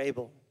 you are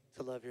able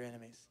to love your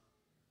enemies.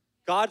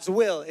 God's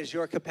will is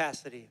your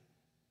capacity.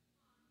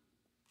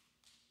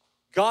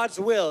 God's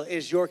will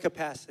is your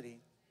capacity.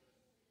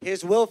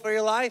 His will for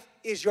your life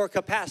is your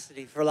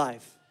capacity for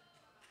life.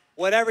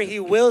 Whatever he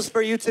wills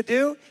for you to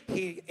do,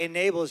 he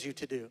enables you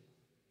to do.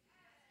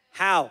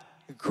 How?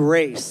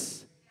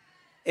 Grace.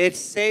 It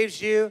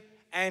saves you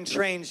and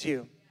trains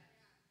you.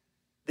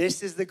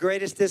 This is the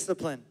greatest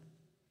discipline.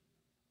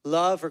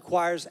 Love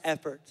requires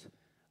effort.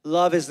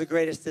 Love is the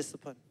greatest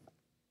discipline.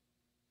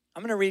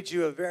 I'm going to read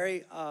you a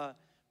very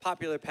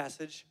popular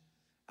passage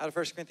out of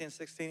 1 Corinthians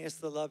 16. It's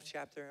the love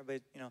chapter.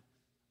 But,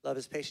 love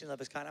is patient,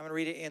 love is kind. I'm going to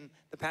read it in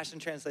the Passion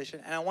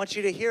Translation. And I want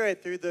you to hear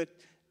it through the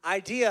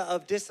idea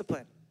of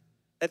discipline.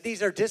 That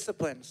these are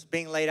disciplines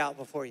being laid out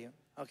before you.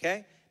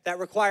 okay, that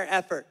require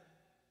effort,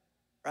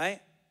 right?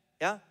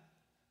 Yeah?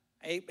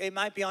 It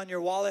might be on your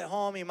wall at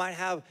home. You might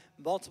have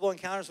multiple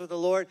encounters with the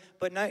Lord,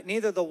 but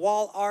neither the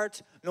wall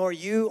art nor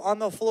you on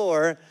the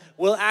floor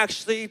will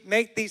actually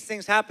make these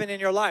things happen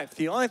in your life.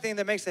 The only thing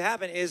that makes it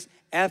happen is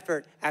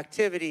effort,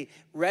 activity,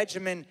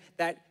 regimen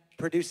that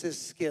produces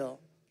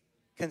skill,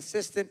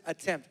 consistent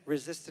attempt,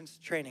 resistance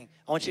training.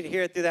 I want you to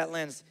hear it through that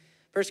lens.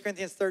 1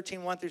 Corinthians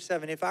 13, 1 through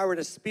 7. If I were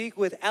to speak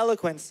with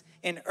eloquence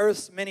in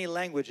earth's many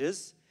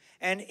languages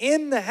and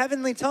in the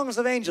heavenly tongues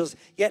of angels,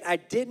 yet I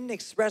didn't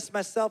express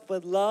myself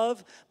with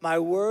love, my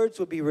words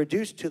would be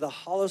reduced to the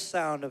hollow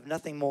sound of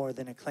nothing more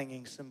than a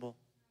clanging cymbal.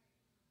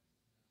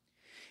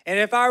 And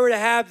if I were to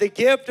have the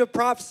gift of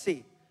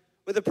prophecy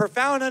with a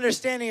profound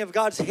understanding of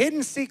God's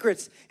hidden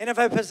secrets, and if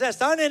I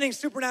possessed unending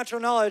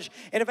supernatural knowledge,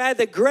 and if I had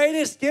the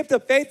greatest gift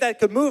of faith that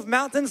could move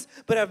mountains,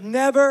 but have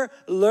never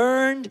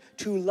learned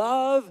to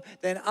love,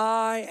 then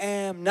I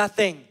am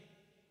nothing.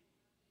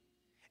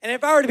 And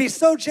if I were to be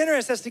so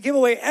generous as to give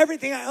away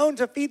everything I own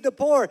to feed the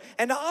poor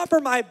and to offer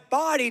my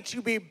body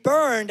to be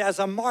burned as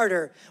a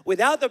martyr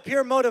without the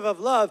pure motive of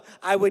love,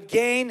 I would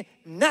gain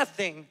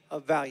nothing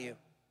of value.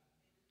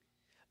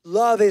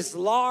 Love is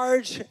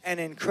large and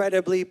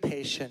incredibly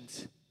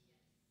patient.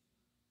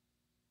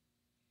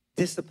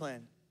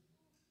 Discipline.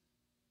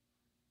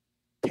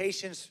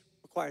 Patience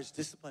requires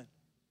discipline.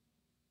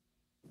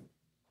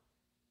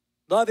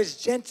 Love is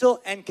gentle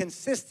and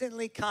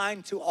consistently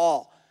kind to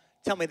all.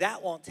 Tell me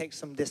that won't take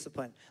some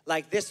discipline.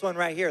 Like this one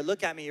right here.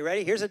 Look at me. You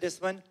ready? Here's a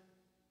discipline.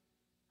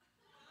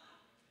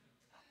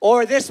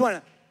 Or this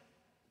one.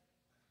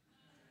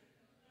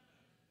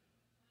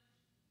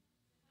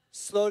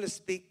 Slow to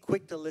speak,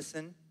 quick to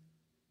listen,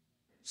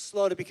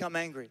 slow to become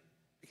angry,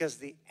 because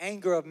the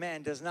anger of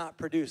man does not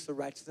produce the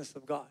righteousness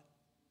of God.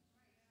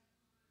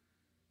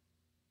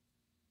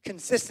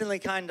 Consistently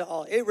kind to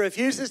all. It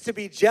refuses to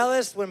be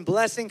jealous when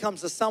blessing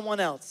comes to someone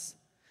else.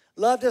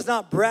 Love does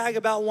not brag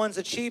about one's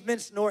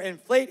achievements nor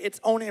inflate its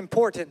own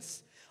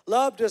importance.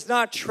 Love does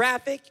not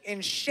traffic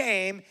in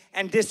shame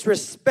and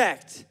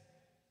disrespect.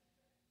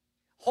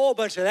 Whole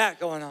bunch of that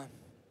going on.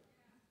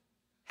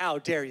 How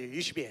dare you?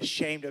 You should be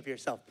ashamed of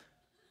yourself.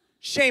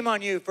 Shame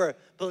on you for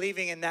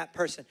believing in that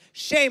person.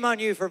 Shame on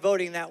you for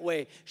voting that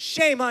way.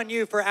 Shame on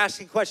you for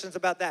asking questions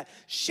about that.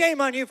 Shame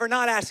on you for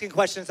not asking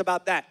questions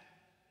about that.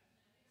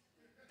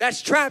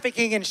 That's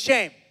trafficking in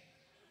shame.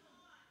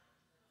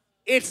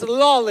 It's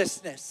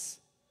lawlessness.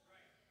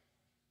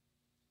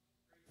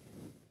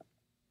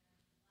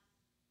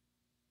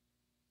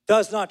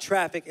 Does not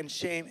traffic in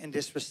shame and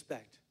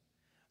disrespect,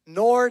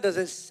 nor does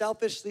it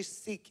selfishly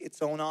seek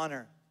its own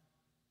honor.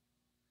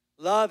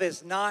 Love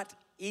is not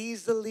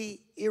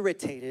easily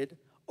irritated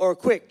or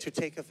quick to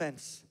take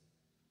offense.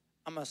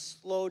 I'm going to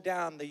slow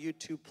down the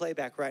YouTube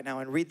playback right now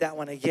and read that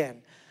one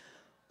again.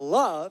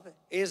 Love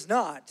is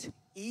not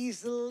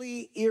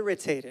easily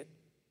irritated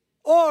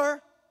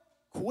or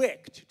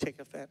quick to take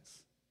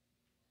offense.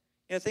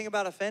 You know, the thing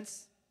about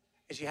offense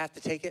is you have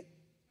to take it.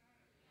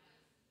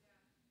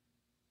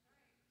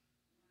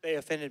 They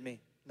offended me.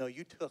 No,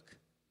 you took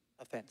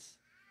offense.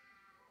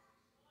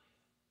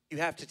 You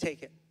have to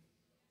take it.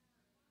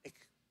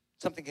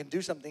 Someone can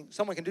do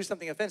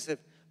something offensive,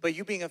 but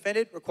you being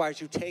offended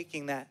requires you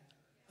taking that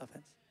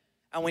offense.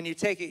 And when you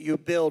take it, you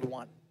build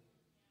one.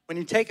 When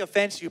you take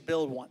offense, you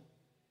build one.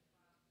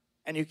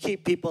 And you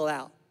keep people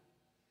out.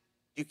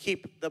 You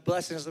keep the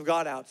blessings of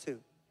God out too.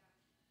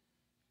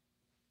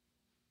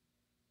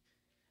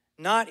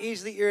 Not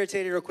easily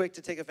irritated or quick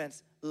to take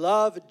offense.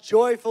 Love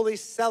joyfully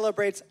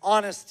celebrates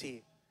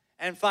honesty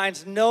and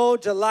finds no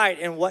delight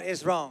in what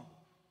is wrong.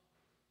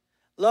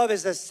 Love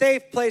is a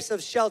safe place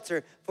of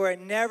shelter, for it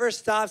never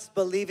stops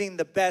believing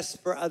the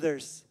best for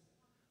others.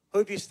 Who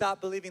have you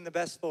stopped believing the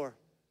best for?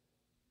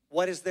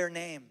 What is their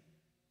name?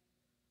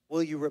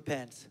 Will you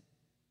repent?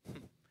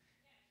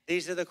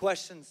 These are the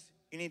questions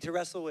you need to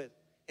wrestle with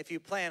if you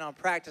plan on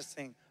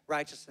practicing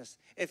righteousness,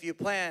 if you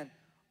plan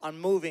on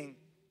moving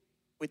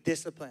with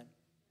discipline.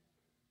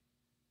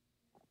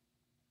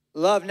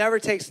 Love never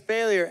takes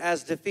failure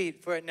as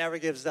defeat, for it never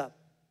gives up.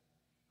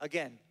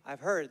 Again,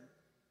 I've heard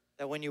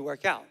that when you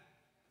work out,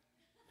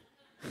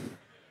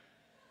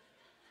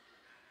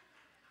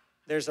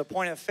 there's a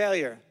point of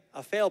failure,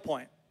 a fail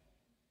point.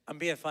 I'm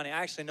being funny.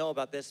 I actually know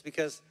about this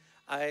because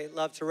I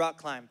love to rock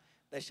climb.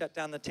 They shut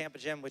down the Tampa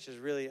gym, which is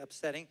really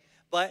upsetting.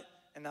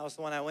 And that was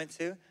the one I went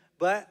to.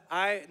 But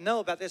I know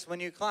about this when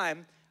you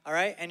climb, all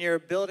right, and you're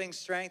building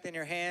strength in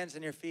your hands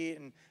and your feet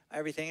and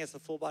everything. It's a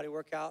full body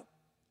workout.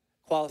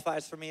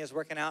 Qualifies for me as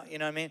working out, you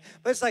know what I mean?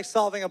 But it's like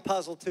solving a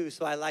puzzle too,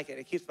 so I like it.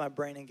 It keeps my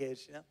brain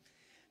engaged, you know?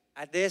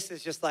 This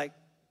is just like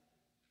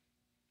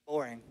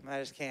boring. I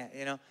just can't,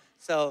 you know?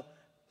 So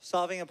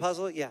solving a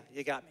puzzle, yeah,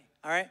 you got me,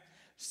 all right?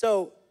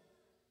 So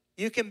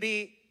you can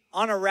be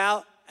on a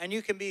route and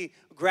you can be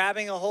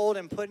grabbing a hold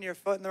and putting your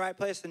foot in the right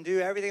place and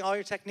do everything, all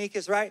your technique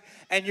is right,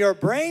 and your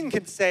brain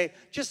can say,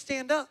 just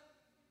stand up.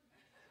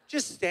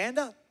 Just stand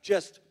up.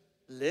 Just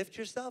lift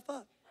yourself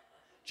up.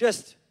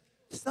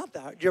 It's not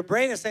that hard. Your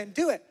brain is saying,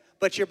 do it.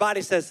 But your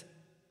body says,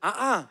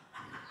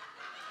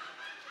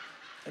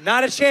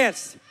 Not a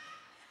chance.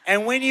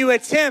 And when you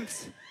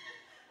attempt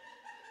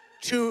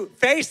to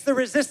face the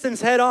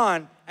resistance head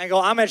on and go,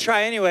 I'm gonna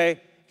try anyway,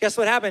 guess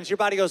what happens? Your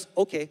body goes,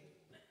 okay.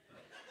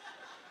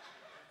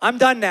 I'm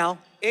done now.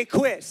 It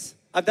quits.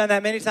 I've done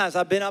that many times.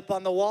 I've been up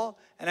on the wall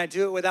and I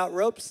do it without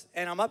ropes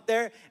and I'm up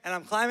there and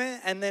I'm climbing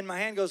and then my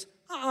hand goes,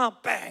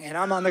 bang, and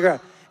I'm on the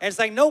ground. And it's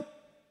like, nope,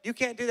 you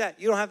can't do that.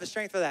 You don't have the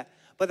strength for that.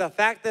 But the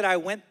fact that I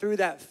went through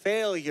that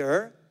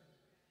failure,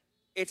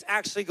 it's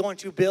actually going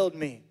to build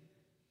me.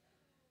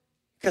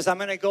 Because I'm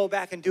going to go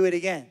back and do it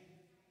again.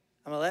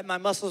 I'm going to let my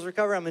muscles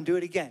recover. I'm going to do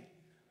it again.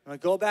 I'm going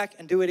to go back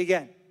and do it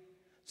again.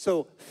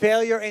 So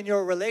failure in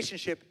your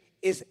relationship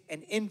is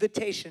an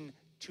invitation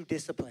to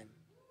discipline.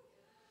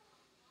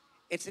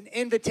 It's an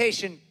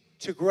invitation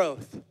to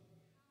growth.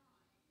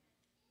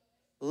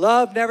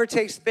 Love never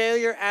takes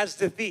failure as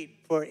defeat,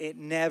 for it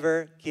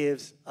never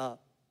gives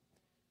up.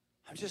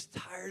 I'm just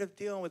tired of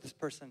dealing with this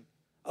person.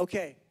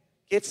 Okay,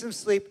 get some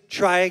sleep,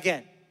 try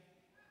again.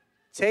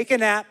 Take a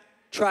nap,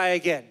 try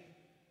again.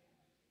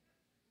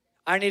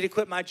 I need to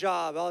quit my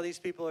job. All these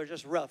people are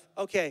just rough.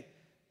 Okay,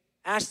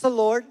 ask the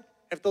Lord.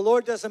 If the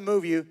Lord doesn't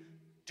move you,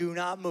 do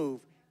not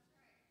move.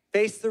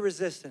 Face the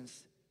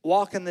resistance.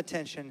 Walk in the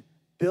tension.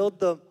 Build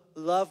the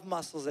love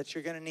muscles that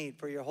you're going to need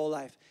for your whole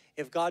life.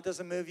 If God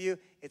doesn't move you,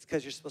 it's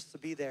because you're supposed to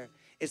be there.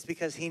 It's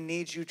because he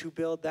needs you to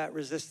build that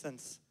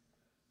resistance,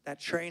 that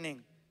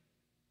training.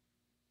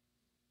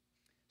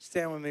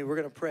 Stand with me. We're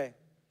going to pray.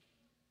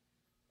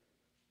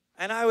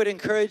 And I would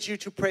encourage you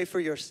to pray for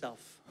yourself.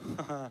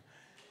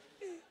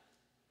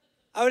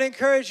 I would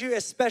encourage you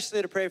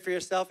especially to pray for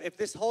yourself. If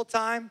this whole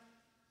time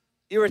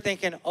you were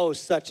thinking, oh,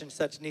 such and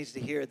such needs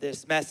to hear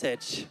this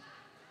message.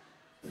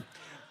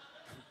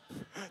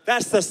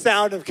 That's the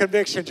sound of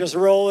conviction just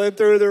rolling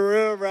through the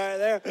room right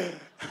there.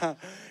 You're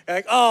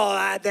like,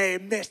 oh, they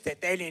missed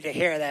it. They need to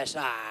hear this.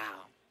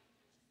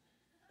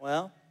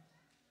 Well,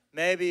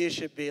 maybe you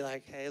should be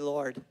like, hey,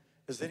 Lord,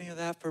 is any of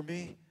that for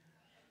me?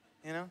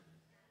 You know?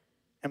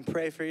 And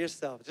pray for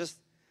yourself. Just,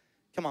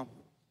 come on.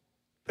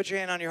 Put your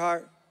hand on your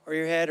heart or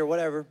your head or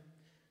whatever.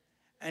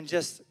 And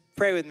just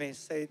pray with me.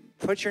 Say,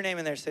 put your name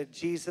in there. Say,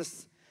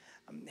 Jesus,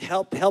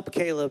 help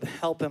Caleb.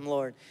 Help him,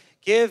 Lord.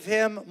 Give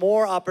him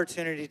more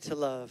opportunity to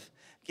love.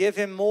 Give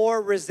him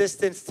more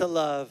resistance to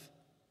love.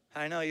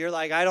 I know you're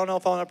like, I don't know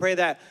if I want to pray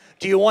that.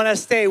 Do you want to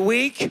stay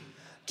weak?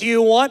 Do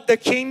you want the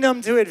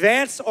kingdom to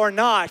advance or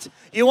not?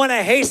 You want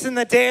to hasten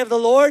the day of the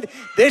Lord?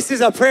 This is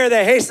a prayer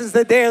that hastens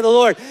the day of the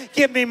Lord.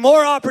 Give me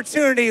more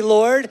opportunity,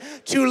 Lord,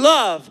 to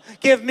love.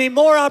 Give me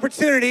more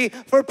opportunity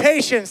for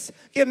patience.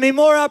 Give me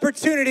more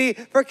opportunity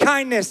for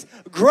kindness.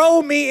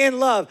 Grow me in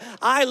love.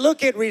 I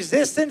look at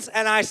resistance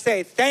and I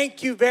say,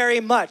 thank you very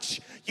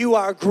much. You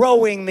are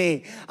growing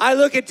me. I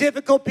look at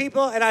difficult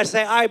people and I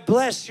say, I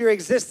bless your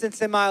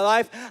existence in my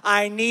life.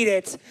 I need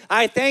it.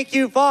 I thank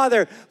you,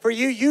 Father, for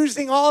you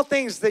using all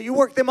things, that you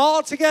work them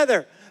all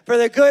together for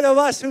the good of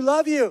us who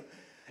love you.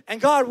 And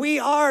God, we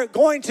are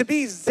going to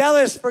be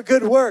zealous for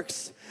good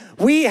works.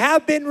 We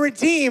have been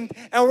redeemed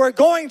and we're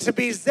going to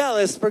be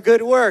zealous for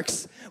good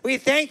works. We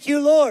thank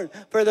you, Lord,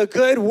 for the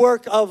good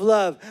work of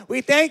love.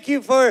 We thank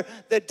you for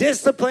the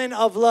discipline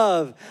of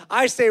love.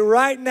 I say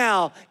right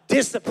now,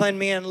 discipline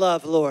me in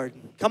love, Lord.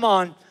 Come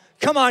on.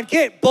 Come on,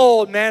 get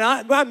bold, man.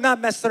 I'm not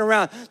messing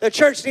around. The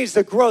church needs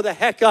to grow the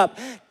heck up.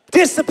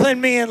 Discipline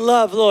me in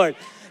love, Lord.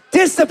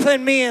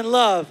 Discipline me in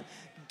love.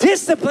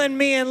 Discipline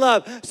me in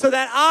love so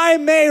that I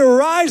may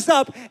rise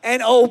up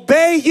and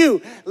obey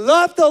you.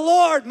 Love the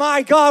Lord,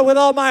 my God, with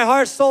all my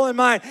heart, soul, and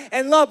mind,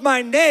 and love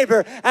my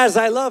neighbor as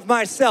I love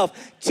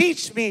myself.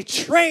 Teach me,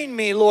 train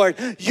me, Lord.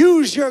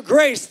 Use your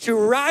grace to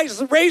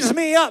raise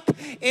me up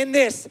in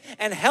this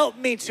and help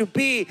me to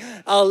be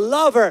a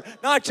lover,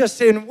 not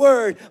just in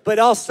word, but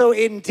also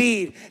in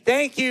deed.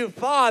 Thank you,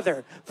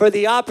 Father, for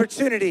the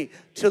opportunity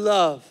to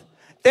love.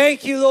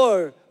 Thank you,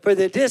 Lord, for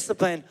the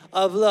discipline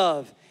of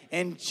love.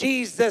 In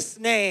Jesus'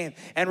 name.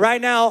 And right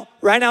now,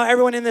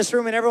 everyone in this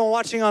room and everyone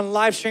watching on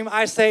live stream,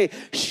 I say,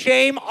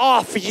 shame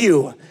off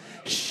you.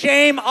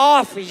 Shame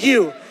off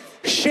you.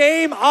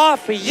 Shame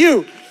off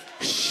you.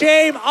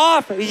 Shame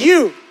off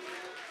you.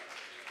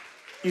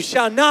 You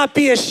shall not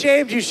be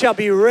ashamed. You shall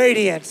be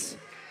radiant.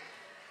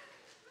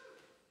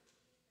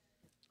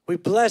 We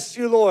bless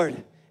you,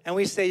 Lord. And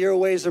we say your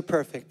ways are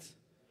perfect,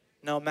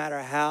 no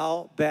matter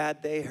how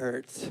bad they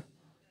hurt.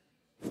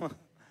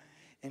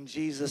 In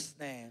Jesus'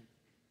 name.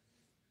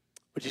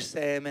 Would you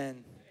say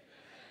amen?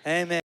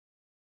 Amen.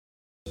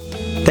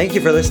 Thank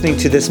you for listening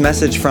to this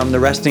message from The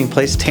Resting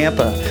Place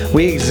Tampa.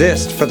 We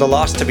exist for the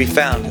lost to be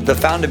found, the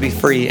found to be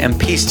free, and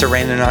peace to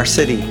reign in our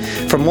city.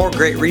 For more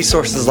great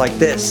resources like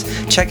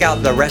this, check out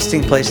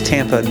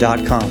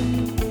therestingplacetampa.com.